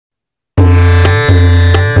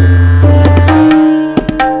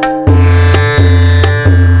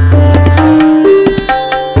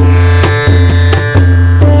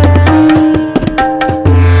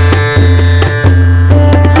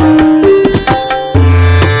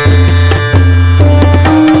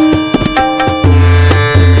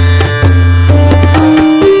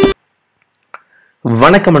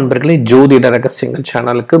வணக்கம் அன்பர்களே, ஜோதிட ரகசியங்கள்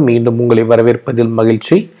சேனலுக்கு மீண்டும் உங்களை வரவேற்பதில்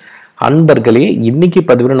மகிழ்ச்சி. அன்பர்களே, இன்னைக்கு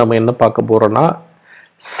பதிவில் நம்ம என்ன பார்க்க போறோம்னா,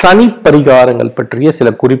 சனி பரிகாரங்கள் பற்றிய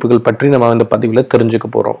சில குறிப்புகள் பற்றி நம்ம இந்த பதிவில் தெரிஞ்சுக்க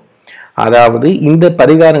போறோம். அதாவது இந்த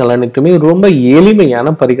பரிகாரங்கள் அனைத்துமே ரொம்ப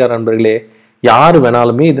எளிமையான பரிகாரம் அன்பர்களே. யார்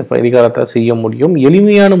வேணாலுமே இந்த பரிகாரத்தை செய்ய முடியும்.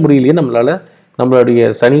 எளிமையான முறையிலேயே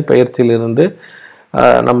நம்மளுடைய சனி பயிற்சியிலிருந்து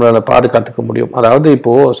நம்மளால பாதுகாத்துக்க முடியும். அதாவது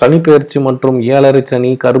இப்போ சனி பயிற்சி மற்றும் ஏழரை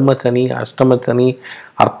சனி, கர்ம சனி, அஷ்டம சனி,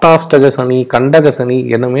 அர்த்தாஷ்டக சனி, கண்டக சனி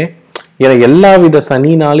என எல்லாவித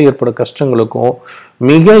சனினால் ஏற்படும் கஷ்டங்களுக்கும்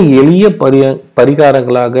மிக எளிய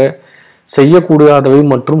பரிகாரங்களாக செய்யக்கூடாதவை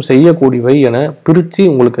மற்றும் செய்யக்கூடியவை என பிரித்து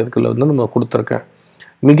உங்களுக்கு இதுக்குள்ள நம்ம கொடுத்துருக்கேன்.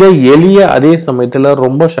 மிக எளிய அதே சமயத்தில்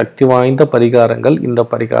ரொம்ப சக்தி வாய்ந்த பரிகாரங்கள் இந்த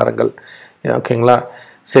பரிகாரங்கள். ஓகேங்களா?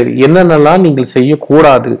 சரி, என்னென்னலாம் நீங்கள்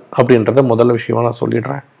செய்யக்கூடாது அப்படின்றத முதல் விஷயமா நான்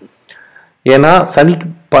சொல்லிடுறேன். ஏன்னா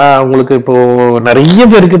உங்களுக்கு இப்போ நிறைய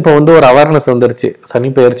பேருக்கு இப்போ ஒரு அவேர்னஸ் வந்துருச்சு. சனி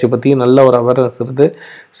பயிற்சி பற்றி நல்ல ஒரு அவேர்னஸ் இருந்து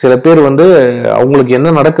சில பேர் அவங்களுக்கு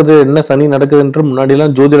என்ன நடக்குது, என்ன சனி நடக்குதுன்ற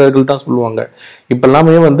முன்னாடிலாம் ஜோதிடர்கள் தான் சொல்லுவாங்க. இப்போ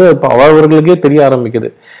எல்லாமே இப்போ அவர்களுக்கே தெரிய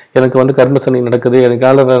ஆரம்பிக்குது. எனக்கு கர்ம சனி நடக்குது, எனக்கு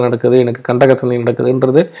ஏழரை நடக்குது, எனக்கு கண்டக சனி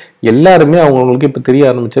நடக்குதுன்றது எல்லாருமே அவங்களுக்கு இப்போ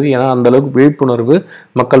தெரிய ஆரம்பிச்சது. ஏன்னா அந்த அளவுக்கு விழிப்புணர்வு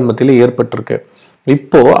மக்கள் மத்தியில் ஏற்பட்டிருக்கு.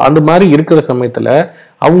 இப்போ அந்த மாதிரி இருக்கிற சமயத்துல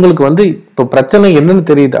அவங்களுக்கு இப்போ பிரச்சனை என்னன்னு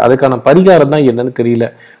தெரியுது, அதுக்கான பரிகாரம் தான் என்னன்னு தெரியல.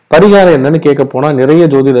 பரிகாரம் என்னன்னு கேட்க போனா நிறைய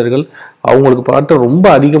ஜோதிடர்கள் அவங்களுக்கு பாட்டு ரொம்ப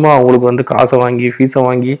அதிகமா அவங்களுக்கு காசை வாங்கி ஃபீஸை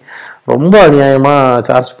வாங்கி ரொம்ப அநியாயமா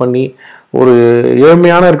சார்ஜ் பண்ணி ஒரு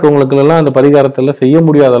ஏழ்மையான இருக்கவங்களுக்கு எல்லாம் அந்த பரிகாரத்தெல்லாம் செய்ய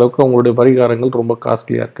முடியாத அளவுக்கு அவங்களுடைய பரிகாரங்கள் ரொம்ப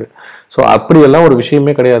காஸ்ட்லியா இருக்கு. ஸோ அப்படியெல்லாம் ஒரு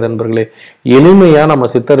விஷயமே கிடையாது நண்பர்களே. எளிமையா நம்ம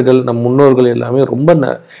சித்தர்கள், நம் முன்னோர்கள் எல்லாமே ரொம்ப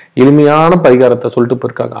எளிமையான பரிகாரத்தை சொல்லிட்டு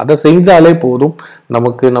போயிருக்காங்க. அதை செய்தாலே போதும்,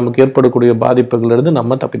 நமக்கு ஏற்படக்கூடிய பாதிப்புகள் இருந்து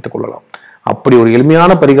நம்ம தப்பித்துக் கொள்ளலாம். அப்படி ஒரு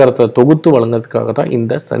எளிமையான பரிகாரத்தை தொகுத்து வழங்குறதுக்காக தான்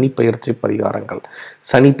இந்த சனி பயிற்சி பரிகாரங்கள்.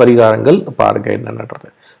 சனி பரிகாரங்கள் பாருங்க என்னன்றது.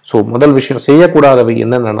 ஸோ முதல் விஷயம், செய்யக்கூடாதவை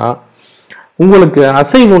என்னென்னா, உங்களுக்கு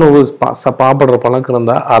அசைவ உணவு சாப்பிட்ற பழக்கம்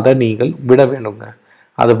இருந்தால் அதை நீங்கள் விட வேணுங்க.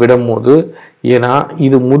 அதை விடும்போது, ஏன்னா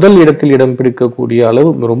இது முதல் இடத்தில் இடம் பிடிக்கக்கூடிய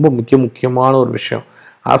அளவு ரொம்ப முக்கியமான ஒரு விஷயம்.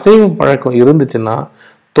 அசைவ பழக்கம் இருந்துச்சுன்னா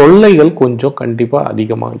தொல்லைகள் கொஞ்சம் கண்டிப்பாக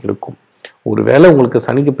அதிகமாக இருக்கும். ஒருவேளை உங்களுக்கு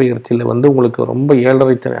சனிக்கு பயிற்சியில் உங்களுக்கு ரொம்ப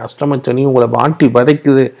ஏழரை சனி, அஷ்டம சனி உங்களை வாட்டி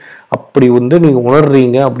வதைக்குது, அப்படி நீங்கள்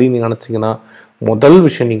உணர்றீங்க அப்படின்னு நினச்சிங்கன்னா முதல்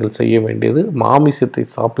விஷயம் நீங்கள் செய்ய வேண்டியது மாமிசத்தை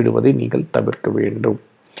சாப்பிடுவதை நீங்கள் தவிர்க்க வேண்டும்.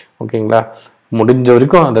 ஓகேங்களா? முடிஞ்ச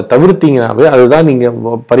வரைக்கும் அதை தவிர்த்தீங்கன்னாவே அதுதான் நீங்கள்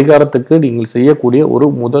பரிகாரத்துக்கு நீங்கள் செய்யக்கூடிய ஒரு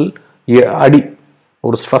முதல் அடி,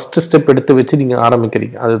 ஒரு ஃபர்ஸ்ட் ஸ்டெப் எடுத்து வச்சு நீங்கள்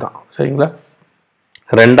ஆரம்பிக்கிறீங்க. அதுதான் சரிங்களா?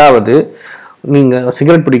 ரெண்டாவது, நீங்கள்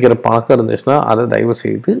சிகரெட் பிடிக்கிற பழக்கம் இருந்துச்சுன்னா அதை தயவு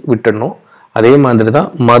செய்து விட்டுடணும். அதே மாதிரி தான்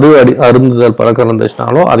மது அருந்துதல் பழக்கம்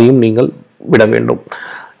இருந்துச்சுனாலும் அதையும் நீங்கள் விட வேண்டும்.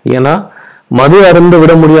 ஏன்னா மது அருந்து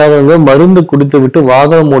விட முடியாதவங்க மருந்து குடித்து விட்டு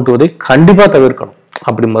வாகனம் ஓட்டுவதை கண்டிப்பாக தவிர்க்கணும்.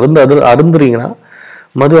 அப்படி மருந்து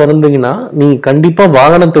மது அருந்தீங்கன்னா நீங்க கண்டிப்பா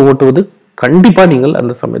வாகனத்தை ஓட்டுவது கண்டிப்பா நீங்கள்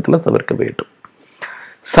அந்த சமயத்துல தவிர்க்க வேண்டும்.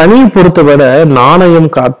 சனியை பொறுத்தவரை நாணயம்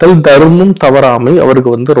காத்தல், தர்மம் தவறாமை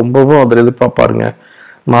அவருக்கு ரொம்பவும் அவர் எதிர்பார்ப்பாருங்க.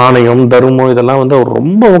 நாணயம், தர்மம் இதெல்லாம் அவர்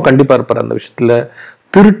ரொம்பவும் கண்டிப்பா இருப்பார் அந்த விஷயத்துல.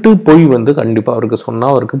 திருட்டு பொய் கண்டிப்பா அவருக்கு சொன்னா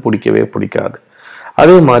அவருக்கு பிடிக்கவே பிடிக்காது.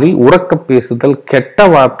 அதே மாதிரி உறக்க பேசுதல், கெட்ட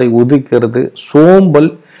வார்த்தை உதிக்கிறது, சோம்பல்,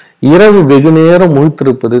 இரவு வெகு நேரம்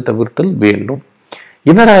முழித்திருப்பது தவிர்த்தல் வேண்டும்.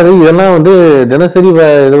 என்னடா இதெல்லாம் தினசரி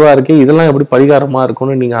இதுவா இருக்கு, இதெல்லாம் எப்படி பரிகாரமா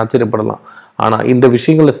இருக்கும்னு நீங்க ஆச்சரியப்படலாம். ஆனா இந்த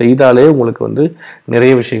விஷயங்களை செய்தாலே உங்களுக்கு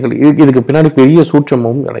நிறைய விஷயங்கள் இதுக்கு பின்னாடி பெரிய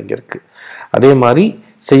சூட்சமும் அடங்கியிருக்கு. அதே மாதிரி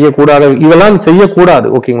இதெல்லாம் செய்யக்கூடாது.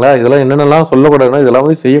 ஓகேங்களா? இதெல்லாம் என்னென்னலாம் சொல்லக்கூடாதுன்னா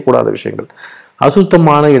இதெல்லாம் செய்யக்கூடாத விஷயங்கள்.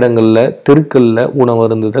 அசுத்தமான இடங்கள்ல, தெருக்கள்ல உணவு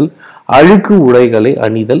அருந்துதல், அழுக்கு உடைகளை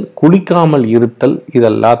அணிதல், குளிக்காமல் இருத்தல்,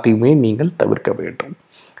 இதெல்லாத்தையுமே நீங்கள் தவிர்க்க வேண்டும்.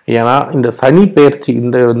 ஏன்னா இந்த சனி பயிற்சி,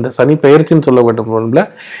 இந்த சனி பயிற்சின்னு சொல்ல வேண்டும்,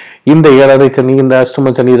 இந்த ஏழரை சனி, இந்த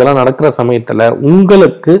அஷ்டம சனி இதெல்லாம் நடக்கிற சமயத்துல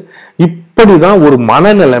உங்களுக்கு இப்படிதான் ஒரு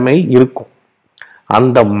மனநிலைமை இருக்கும்.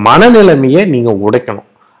 அந்த மனநிலைமையை நீங்க உடைக்கணும்.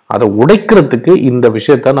 அதை உடைக்கிறதுக்கு இந்த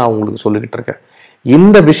விஷயத்த நான் உங்களுக்கு சொல்லிக்கிட்டு இருக்கேன்.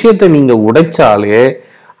 இந்த விஷயத்தை நீங்க உடைத்தாலே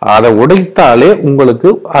உங்களுக்கு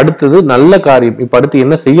அடுத்தது நல்ல காரியம். இப்ப அடுத்து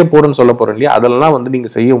என்ன செய்ய போறேன்னு சொல்ல போறேன் இல்லையா, அதெல்லாம் நீங்க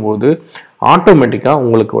செய்யும் போது ஆட்டோமேட்டிக்கா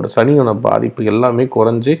உங்களுக்கு ஒரு சனியோட பாதிப்பு எல்லாமே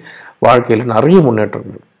குறைஞ்சு வாழ்க்கையில நிறைய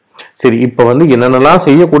முன்னேற்றங்கள். சரி, இப்ப என்னென்னலாம்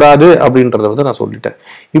செய்யக்கூடாது அப்படின்றத நான் சொல்லிட்டேன்.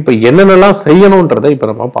 இப்ப என்னென்னலாம் செய்யணும்ன்றதை இப்ப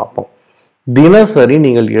நம்ம பார்ப்போம். தினசரி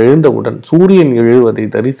நீங்கள் எழுந்தவுடன் சூரியன் எழுவதை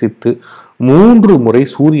தரிசித்து 3 முறை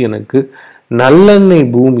சூரியனுக்கு நல்லெண்ணெய்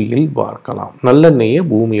பூமியில் வார்க்கலாம். நல்லெண்ணெயை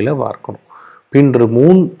பூமியில வார்க்கணும்.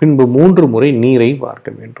 பின்பு 3 முறை நீரை வார்க்க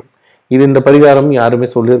வேண்டும். இந்த பரிகாரம் யாருமே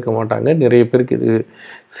சொல்லியிருக்க மாட்டாங்க. நிறைய பேருக்கு இது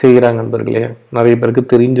செய்கிறாங்க நண்பர்களே. நிறைய பேருக்கு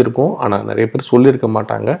தெரிஞ்சிருக்கும், ஆனால் நிறைய பேர் சொல்லியிருக்க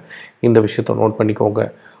மாட்டாங்க. இந்த விஷயத்த நோட் பண்ணிக்கோங்க.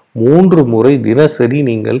 3 முறை தினசரி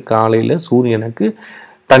நீங்கள் காலையில சூரியனுக்கு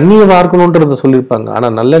தண்ணியை வார்க்கணுன்றத சொல்லியிருப்பாங்க. ஆனா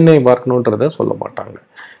நல்லெண்ணெய் வார்க்கணுன்றத சொல்ல மாட்டாங்க.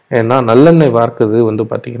 ஏன்னா நல்லெண்ணெய் வார்க்கிறது வந்து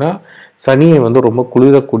பார்த்தீங்கன்னா, சனியை வந்து ரொம்ப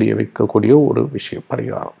குளிரக்கூடிய வைக்கக்கூடிய ஒரு விஷயம்,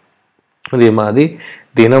 பரிகாரம். அதே மாதிரி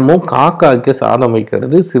தினமும் காக்காய்க்கு சாதம்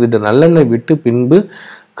வைக்கிறது, சிறிது நல்லெண்ணெய் விட்டு பின்பு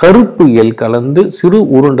கருப்பு எள் கலந்து சிறு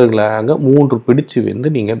உருண்டைகளாக 3 பிடிச்சு வந்து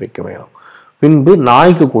நீங்க வைக்க வேணும். பின்பு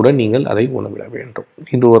நாய்க்கு கூட நீங்கள் அதை உணவிட வேண்டும்.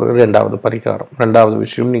 இது ஒரு 2வது பரிகாரம். 2வது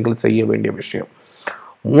விஷயம் நீங்கள் செய்ய வேண்டிய விஷயம்.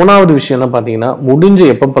 3வது விஷயம் என்ன பார்த்தீங்கன்னா, முடிஞ்ச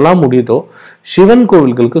எப்பப்பெல்லாம் முடியுதோ சிவன்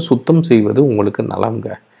கோவில்களுக்கு சுத்தம் செய்வது உங்களுக்கு நலம்ங்க.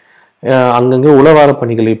 அங்கங்கே உழவார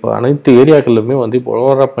பணிகள் இப்போ அனைத்து ஏரியாக்களிலுமே வந்து இப்போ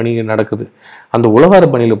உழவார பணி நடக்குது. அந்த உழவார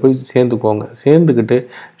பணியில் போய் சேர்ந்துக்கோங்க. சேர்ந்துக்கிட்டு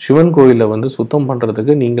சிவன் கோயிலில் வந்து சுத்தம்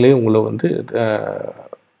பண்ணுறதுக்கு நீங்களே உங்களை வந்து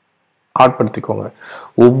ஆட்படுத்திக்கோங்க.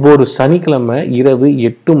 ஒவ்வொரு சனிக்கிழமை இரவு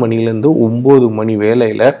 8 மணிலேருந்து 9 மணி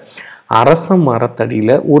வேளையில் அரச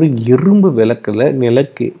மரத்தடியில் ஒரு இரும்பு விளக்கில்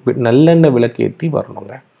நல்லெண்ணெய் விளக்கேற்றி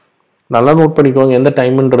வரணுங்க. நல்லா நோட் பண்ணிக்கோங்க எந்த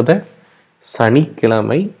டைம்ன்றத.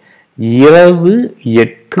 சனிக்கிழமை இரவு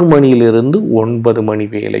 8 மணியிலிருந்து 9 மணி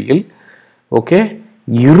வேளையில், ஓகே,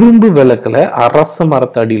 இரும்பு விளக்கில் அரச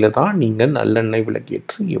மரத்தடியில தான் நீங்கள் நல்லெண்ணெய்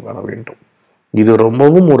விளக்கேற்றி வர வேண்டும். இது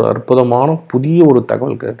ரொம்பவும் ஒரு அற்புதமான புதிய ஒரு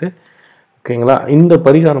தகவல் கருத்து. ஓகேங்களா? இந்த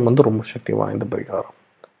பரிகாரம் வந்து ரொம்ப சக்தி வாய்ந்த பரிகாரம்.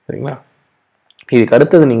 சரிங்களா? இதுக்கு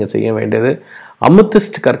அடுத்தது நீங்க செய்ய வேண்டியது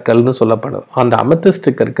அமெத்திஸ்ட் கற்கள்னு சொல்லப்படுது. அந்த அமெத்திஸ்ட்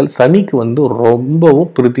கற்கள் சனிக்கு வந்து ரொம்பவும்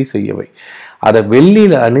பிரீத்தி செய்யவை. அதை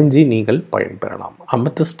வெள்ளியில அணிஞ்சு நீங்கள் பயன்பெறலாம்.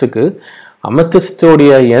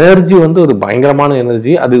 அமெத்திஸ்டோடைய எனர்ஜி வந்து ஒரு பயங்கரமான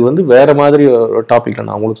எனர்ஜி. அது வந்து வேற மாதிரி ஒரு டாபிக்ல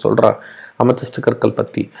நான் உங்களுக்கு சொல்றேன் அமெத்திஸ்ட் கற்கள்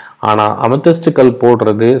பத்தி. ஆனா அமெத்திஸ்ட் கல்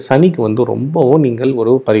போடுறது சனிக்கு வந்து ரொம்பவும் நீங்கள்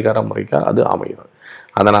ஒரு பரிகார முறைக்கு அது அமையும்.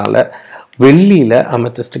 அதனால வெள்ளியில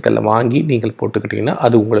அமெத்திஸ்ட் கல்லை வாங்கி நீங்கள் போட்டுக்கிட்டீங்கன்னா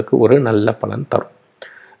அது உங்களுக்கு ஒரு நல்ல பலன் தரும்.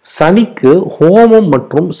 சனிக்கு ஹோமம்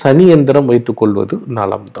மற்றும் சனி எந்திரம் வைத்துக் கொள்வது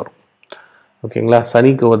நலம் தரும். ஓகேங்களா?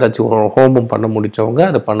 சனிக்கு ஏதாச்சும் ஹோமம் பண்ண முடிச்சவங்க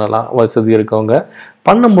அதை பண்ணலாம். வசதி இருக்கவங்க,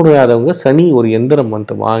 பண்ண முடியாதவங்க சனி ஒரு எந்திரம்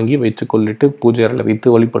வந்து வாங்கி வச்சு கொள்ளிட்டு பூஜை அறையில் வைத்து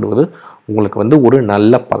வழிபடுவது உங்களுக்கு வந்து ஒரு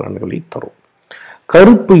நல்ல பலன்களை தரும்.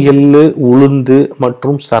 கருப்பு எள்ளு, உளுந்து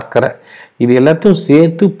மற்றும் சர்க்கரை இது எல்லாத்தையும்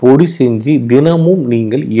சேர்த்து பொடி செஞ்சு தினமும்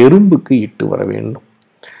நீங்கள் எறும்புக்கு இட்டு வர வேண்டும்.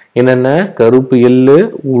 என்னென்ன? கருப்பு எள்ளு,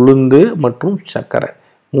 உளுந்து மற்றும் சர்க்கரை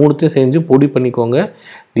 3த்தையும் செஞ்சு பொடி பண்ணிக்கோங்க.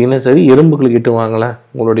 தினசரி எறும்புகளுக்கு இட்டு வாங்கலாம்.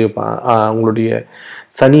 உங்களுடைய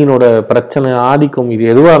சனியினோட பிரச்சனை, ஆதிக்கம் இது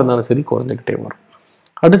எதுவாக இருந்தாலும் சரி குறைஞ்சிக்கிட்டே வரும்.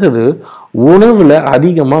 அடுத்தது உணவுல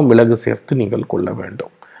அதிகமாக மிளகு சேர்த்து நீங்கள் கொள்ள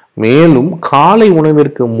வேண்டும். மேலும் காலை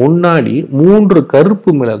உணவிற்கு முன்னாடி 3 கருப்பு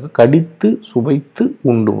மிளகு கடித்து சுவைத்து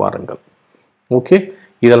உண்டு வாருங்கள். ஓகே,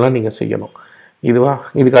 இதெல்லாம் நீங்க செய்யணும்.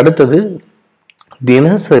 இதுக்கு அடுத்தது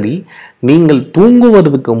தினசரி நீங்கள்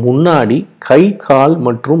தூங்குவதற்கு முன்னாடி கை, கால்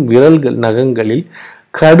மற்றும் விரல்கள் நகங்களில்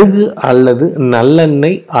கடுகு அல்லது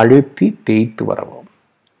நல்லெண்ணெய் அழுத்தி தேய்த்து வரவும்.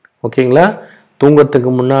 ஓகேங்களா?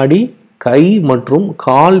 தூங்கறதுக்கு முன்னாடி கை மற்றும்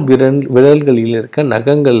கால் விரல்களில் இருக்க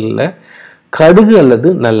நகங்கள்ல கடுகு அல்லது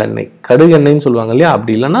நல்லெண்ணெய், கடுகு எண்ணெய்ன்னு சொல்லுவாங்க இல்லையா,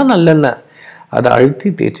 அப்படி இல்லைன்னா நல்லெண்ணெய் அதை அழுத்தி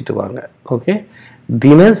தேய்ச்சிட்டு வாங்க. ஓகே.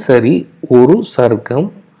 தினசரி ஒரு சர்க்கம்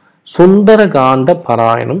சுந்தரகாண்ட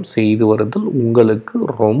பாராயணம் செய்து வருதல் உங்களுக்கு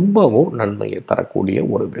ரொம்பவும் நன்மையை தரக்கூடிய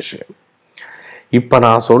ஒரு விஷயம். இப்ப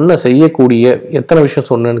நான் செய்யக்கூடிய எத்தனை விஷயம்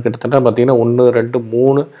சொன்னேன்னு கிட்டத்தட்ட பார்த்தீங்கன்னா 1, 2,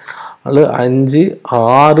 3, 4, 5,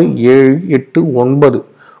 6, 7, 8,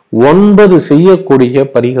 9 செய்யக்கூடிய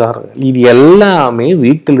பரிகாரங்கள். இது எல்லாமே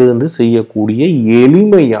வீட்டிலிருந்து செய்யக்கூடிய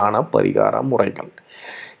எளிமையான பரிகார முறைகள்.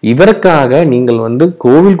 இதற்காக நீங்கள் வந்து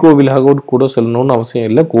கோவிலாக கூட செல்லணும்னு அவசியம்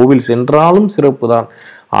இல்லை. கோவில் சென்றாலும் சிறப்பு தான்.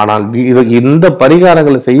 ஆனால் இந்த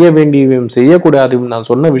பரிகாரங்களை செய்ய வேண்டியவையும் செய்யக்கூடாதையும் நான்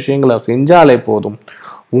சொன்ன விஷயங்களை செஞ்சாலே போதும்.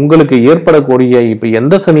 உங்களுக்கு ஏற்படக்கூடிய இப்ப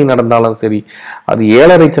எந்த சனி நடந்தாலும் சரி, அது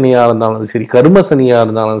 7.5 சனியா இருந்தாலும் சரி, கர்ம சனியா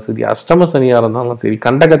இருந்தாலும் சரி, அஷ்டம சனியா இருந்தாலும் சரி,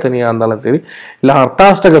 கண்டக சனியா இருந்தாலும் சரி, இல்ல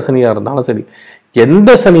அர்த்தாஷ்டக சனியா இருந்தாலும் சரி,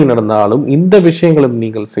 எந்த சனி நடந்தாலும் இந்த விஷயங்களும்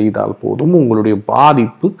நீங்கள் செய்தால் போதும். உங்களுடைய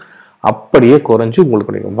பாதிப்பு அப்படியே குறைஞ்சு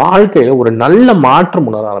உங்களுடைய வாழ்க்கையில ஒரு நல்ல மாற்றம்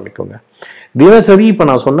உணர ஆரம்பிக்குங்க. தினசரி இப்ப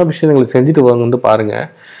நான் சொன்ன விஷயங்களை செஞ்சுட்டு வந்து பாருங்க.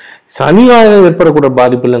 சனியால ஏற்படக்கூடிய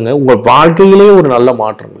பாதிப்பு இல்லைங்க, உங்க வாழ்க்கையிலேயே ஒரு நல்ல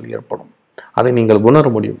மாற்றங்கள் ஏற்படும். அதை நீங்கள் உணர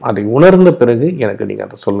முடியும். அதை உணர்ந்த பிறகு எனக்கு நீங்க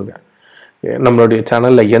அதை சொல்லுங்க. நம்மளுடைய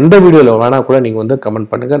சேனல்ல எந்த வீடியோல வேணா கூட நீங்க வந்து கமெண்ட்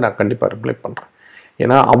பண்ணுங்க, நான் கண்டிப்பா ரிப்ளை பண்றேன்.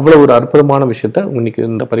 ஏன்னா அவ்வளவு ஒரு அற்புதமான விஷயத்த இன்னைக்கு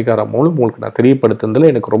இந்த பரிகாரம் மூலம் உங்களுக்கு நான் தெரியப்படுத்துனதுல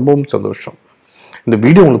எனக்கு ரொம்பவும் சந்தோஷம். இந்த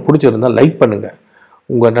வீடியோ உங்களுக்கு பிடிச்சிருந்தா லைக் பண்ணுங்க.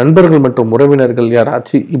 உங்க நண்பர்கள் மற்றும் உறவினர்கள்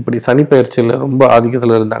யாராச்சும் இப்படி சனி பயிற்சியில் ரொம்ப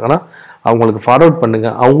அதிகத்தில் இருந்தாங்கன்னா அவங்களுக்கு ஃபார்வர்ட் பண்ணுங்க.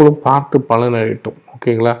 அவங்களும் பார்த்து பலனடையட்டும்.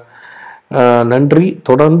 ஓகேங்களா? நன்றி.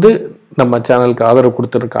 தொடர்ந்து நம்ம சேனலுக்கு ஆதரவு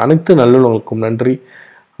கொடுத்துருக்க அனைத்து நல்லுள்ளவங்களுக்கும் நன்றி.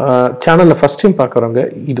 சேனலில் ஃபஸ்ட் டைம் பார்க்குறவங்க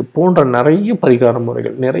இது போன்ற நிறைய பரிகார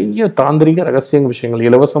முறைகள், நிறைய தாந்திரிக ரகசிய விஷயங்கள்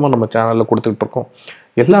இலவசமாக நம்ம சேனலில் கொடுத்துட்டு இருக்கோம்.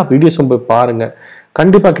 எல்லா வீடியோஸும் போய் பாருங்கள்.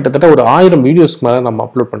 கண்டிப்பாக கிட்டத்தட்ட ஒரு 1000 வீடியோஸ்க்கு மேலே நம்ம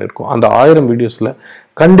அப்லோட் பண்ணியிருக்கோம். அந்த 1000 வீடியோஸில்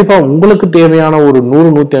கண்டிப்பாக உங்களுக்கு தேவையான ஒரு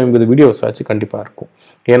 100-150 வீடியோஸ் ஆச்சு கண்டிப்பாக இருக்கும்.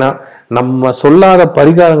 ஏன்னா நம்ம சொல்லாத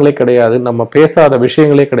பரிகாரங்களே கிடையாது, நம்ம பேசாத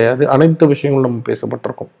விஷயங்களே கிடையாது, அனைத்து விஷயங்களும் நம்ம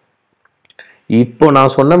பேசப்பட்டிருக்கோம். இப்போ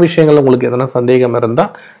நான் சொன்ன விஷயங்கள் உங்களுக்கு எதனா சந்தேகம்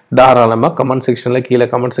இருந்தால் தாராளமாக கீழே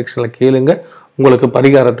கமெண்ட் செக்ஷனில் கேளுங்க. உங்களுக்கு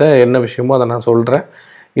பரிகாரத்தை என்ன விஷயமோ அதை நான் சொல்கிறேன்.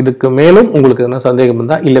 இதுக்கு மேலும் உங்களுக்கு எதனா சந்தேகம்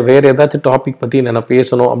இருந்தால், இல்லை வேறு ஏதாச்சும் டாபிக் பற்றி என்ன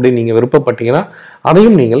பேசணும் அப்படின்னு நீங்கள் விருப்பப்பட்டீங்கன்னா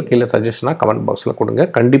அதையும் நீங்கள் கீழே சஜஷனாக கமெண்ட் பாக்ஸில் கொடுங்க.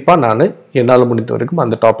 கண்டிப்பாக நான் என்னால் முடிந்த வரைக்கும்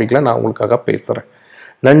அந்த டாப்பிக்கில் நான் உங்களுக்காக பேசுகிறேன்.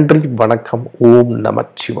 நன்றி, வணக்கம். ஓம்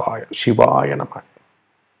நமச்சிவாய. சிவாய நம.